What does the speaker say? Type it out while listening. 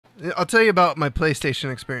I'll tell you about my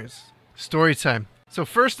PlayStation experience. Story time. So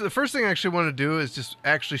the first thing I actually want to do is just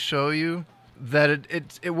actually show you that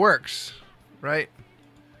it works, right?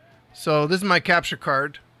 So this is my capture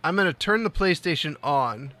card. I'm going to turn the PlayStation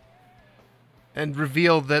on and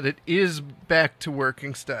reveal that it is back to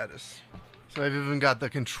working status. So I've even got the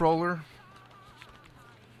controller.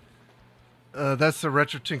 That's the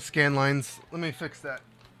RetroTink scan lines. Let me fix that.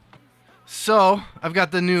 So I've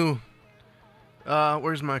got the new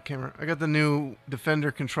where's my camera? I got the new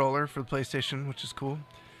Defender controller for the PlayStation, which is cool.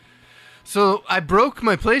 So I broke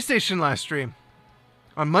my PlayStation last stream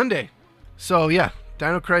on Monday. So yeah,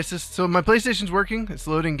 Dino Crisis. So my PlayStation's working. It's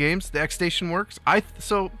loading games. The Xstation works.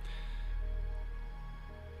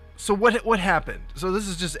 So what happened? So this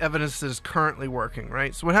is just evidence that it's currently working,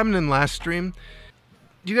 right? So what happened in last stream?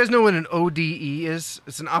 Do you guys know what an ODE is?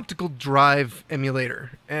 It's an optical drive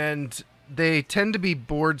emulator, and they tend to be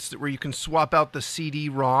boards where you can swap out the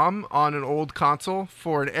CD-ROM on an old console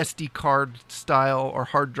for an SD card style or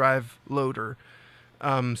hard drive loader,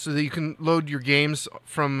 so that you can load your games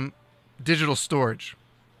from digital storage.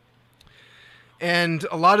 And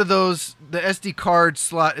a lot of those, the SD card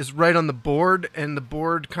slot is right on the board, and the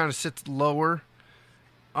board kind of sits lower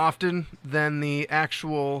often than the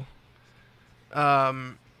actual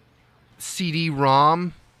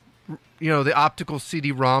CD-ROM, the optical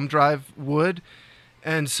CD-ROM drive would.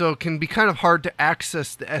 And so it can be kind of hard to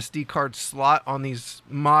access the SD card slot on these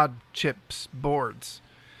mod chips boards.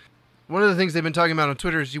 One of the things they've been talking about on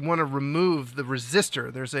Twitter is you want to remove the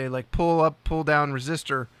resistor. There's a like pull up, pull down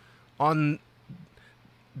resistor on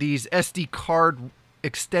these SD card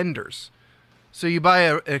extenders. So you buy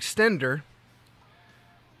an extender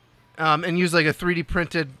and use like a 3D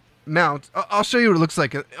printed mount. I'll show you what it looks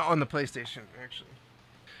like on the PlayStation, actually.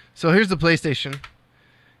 So here's the PlayStation,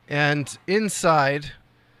 and inside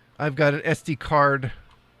I've got an SD card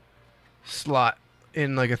slot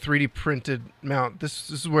in like a 3D printed mount. This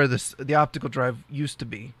is where the optical drive used to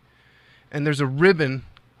be, and there's a ribbon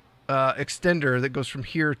extender that goes from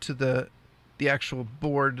here to the actual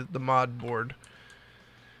board, the mod board.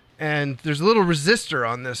 And there's a little resistor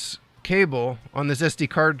on this cable, on this SD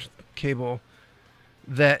card cable,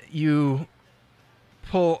 that you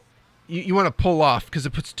pull. You want to pull off because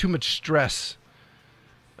it puts too much stress.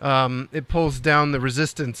 It pulls down the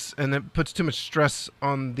resistance, and it puts too much stress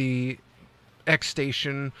on the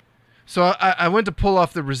Xstation. So I went to pull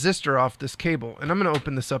off the resistor off this cable, and I'm going to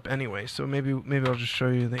open this up anyway. So maybe I'll just show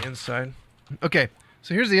you the inside. Okay.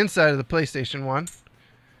 So here's the inside of the PlayStation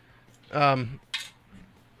 1.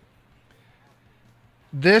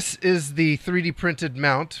 This is the 3D printed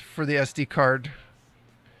mount for the SD card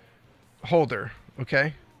holder,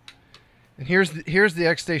 okay? And here's the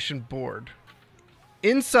Xstation board.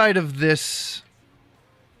 Inside of this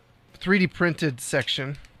 3D printed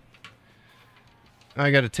section, I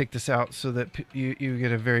got to take this out so that you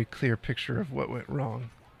get a very clear picture of what went wrong.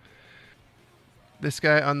 This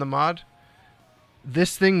guy on the mod,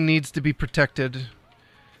 this thing needs to be protected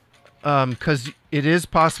because it is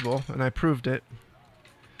possible, and I proved it,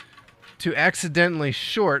 to accidentally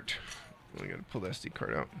short. I got to pull the SD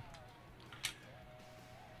card out.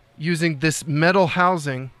 Using this metal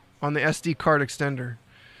housing on the SD card extender.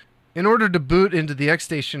 In order to boot into the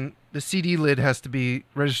Xstation, the CD lid has to be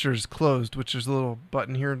registered as closed, which is a little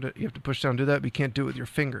button here that you have to push down to do that, but you can't do it with your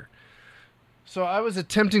finger. So I was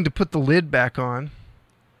attempting to put the lid back on,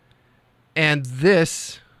 and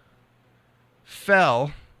this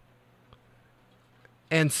fell,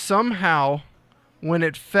 and somehow when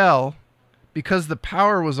it fell, because the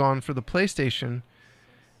power was on for the PlayStation,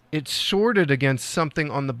 it shorted against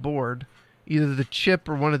something on the board, either the chip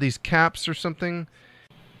or one of these caps or something.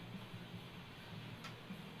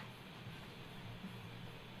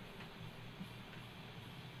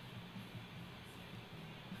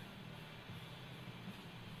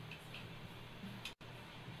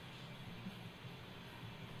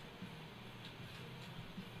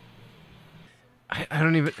 I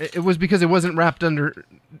don't even, it was because it wasn't wrapped under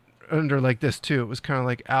like this too. It was kind of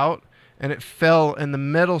like out, and it fell, and the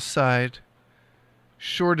metal side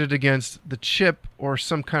shorted against the chip or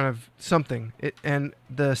some kind of something. And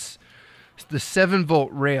the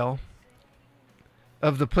 7-volt rail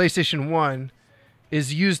of the PlayStation 1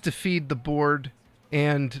 is used to feed the board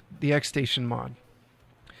and the Xstation mod.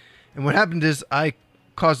 And what happened is I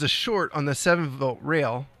caused a short on the 7-volt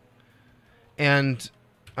rail, and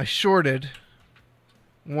I shorted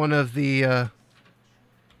one of the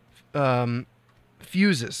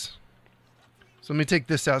fuses. So let me take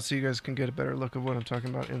this out so you guys can get a better look of what I'm talking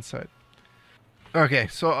about inside. Okay,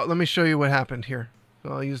 so let me show you what happened here.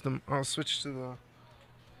 So I'll switch to the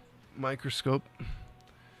microscope.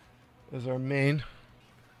 as our main.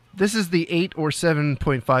 This is the 8 or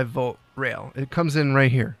 7.5 volt rail. It comes in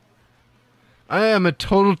right here. I am a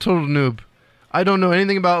total noob. I don't know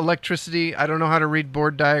anything about electricity. I don't know how to read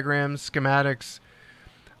board diagrams, schematics.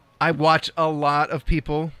 I watch a lot of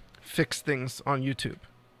people fix things on YouTube.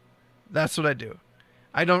 That's what I do.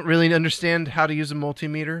 I don't really understand how to use a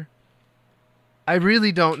multimeter. I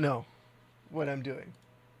really don't know what I'm doing.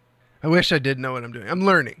 I wish I did know what I'm doing. I'm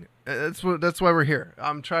learning. That's why we're here.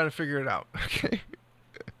 I'm trying to figure it out. Okay.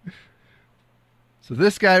 So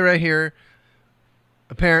this guy right here,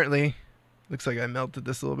 apparently, looks like I melted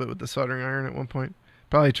this a little bit with the soldering iron at one point.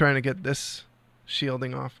 Probably trying to get this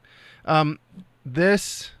shielding off.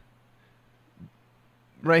 This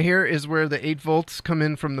right here is where the 8 volts come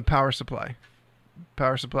in from the power supply.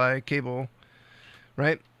 Power supply cable,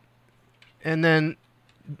 right? And then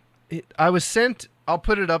I was sent, I'll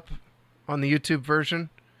put it up on the YouTube version.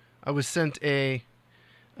 I was sent a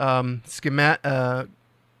schematic, I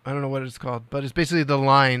don't know what it's called, but it's basically the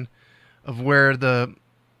line of where the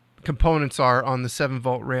components are on the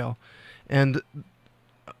 7-volt rail. And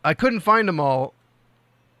I couldn't find them all.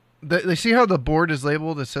 They see how the board is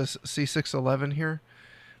labeled? It says C611 here.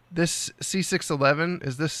 This C611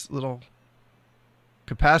 is this little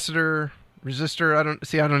capacitor, resistor.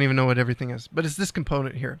 I don't even know what everything is, but it's this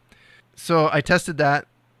component here. So I tested that.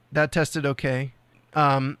 That tested okay.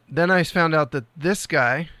 Then I found out that this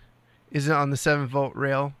guy is on the 7-volt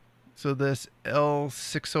rail. So this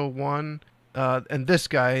L601 and this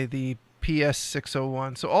guy, the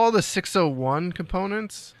PS601. So all the 601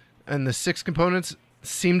 components and the 6 components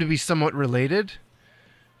seem to be somewhat related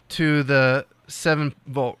to the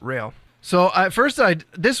 7-volt rail. So at first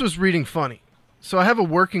this was reading funny. So I have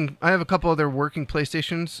a couple other working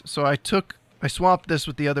PlayStations. So I swapped this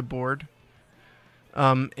with the other board,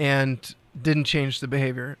 and didn't change the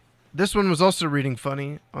behavior. This one was also reading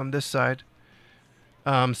funny on this side.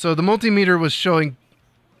 So the multimeter was showing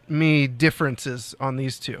me differences on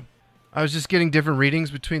these two. I was just getting different readings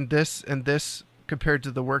between this and this compared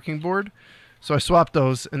to the working board. So I swapped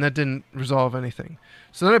those, and that didn't resolve anything.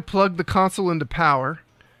 So then I plugged the console into power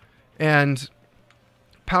and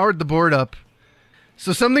powered the board up.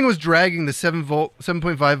 So something was dragging the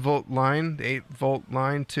 7.5 volt line, the 8 volt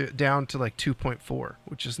line down to like 2.4,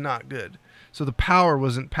 which is not good. So the power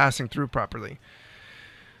wasn't passing through properly.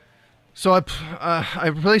 So I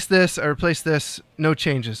replaced this, no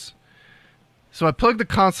changes. So I plugged the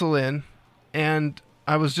console in, and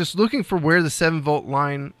I was just looking for where the 7-volt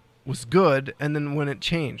line was good, and then when it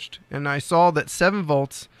changed. And I saw that 7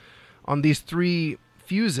 volts on these 3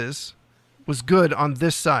 fuses was good on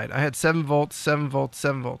this side. I had 7 volts, 7 volts,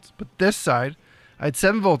 7 volts. But this side, I had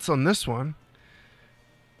 7 volts on this one,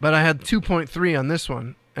 but I had 2.3 on this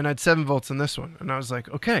one, and I had 7 volts on this one. And I was like,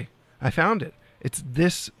 okay, I found it. It's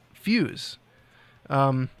this fuse.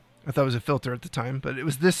 I thought it was a filter at the time, but it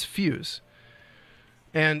was this fuse.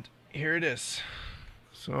 And here it is.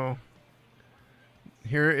 So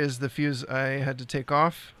here is the fuse I had to take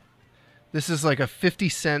off. This is like a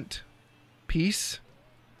 50-cent piece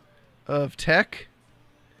of tech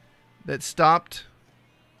that stopped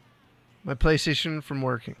my PlayStation from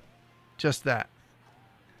working. Just that.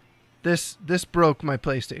 This broke my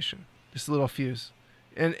PlayStation. This little fuse.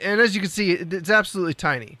 And as you can see, it's absolutely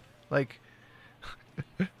tiny. Like,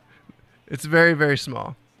 it's very, very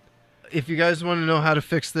small. If you guys want to know how to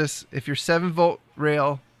fix this, if your 7-volt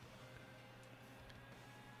rail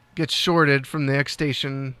gets shorted from the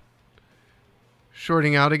Xstation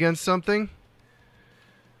shorting out against something,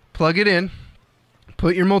 plug it in,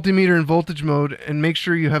 put your multimeter in voltage mode, and make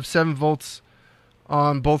sure you have 7 volts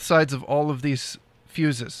on both sides of all of these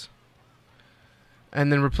fuses.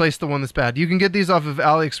 And then replace the one that's bad. You can get these off of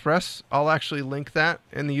AliExpress. I'll actually link that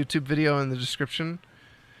in the YouTube video in the description.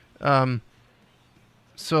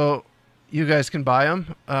 So you guys can buy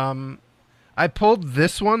them. I pulled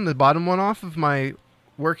this one, the bottom one, off of my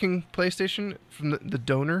working PlayStation from the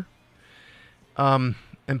donor. And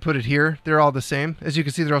put it here. They're all the same. As you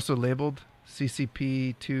can see, they're also labeled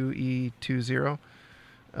CCP2E20.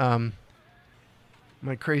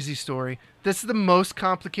 My crazy story. This is the most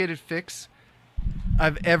complicated fix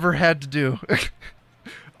I've ever had to do.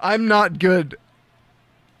 I'm not good.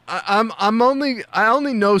 I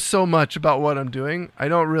only know so much about what I'm doing. I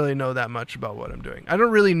don't really know that much about what I'm doing. I don't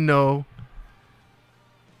really know.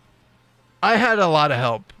 I had a lot of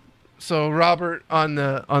help. So Robert on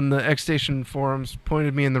the Xstation forums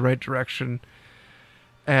pointed me in the right direction,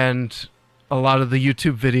 and a lot of the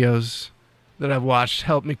YouTube videos that I've watched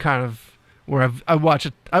helped me kind of where I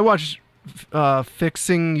watch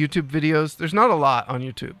fixing YouTube videos. There's not a lot on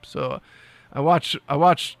YouTube, so I watched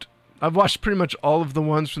I've watched pretty much all of the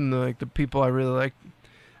ones from the people I really like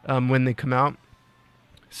when they come out.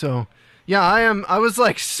 So yeah, I was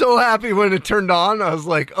like so happy when it turned on. I was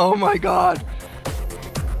like, oh my god,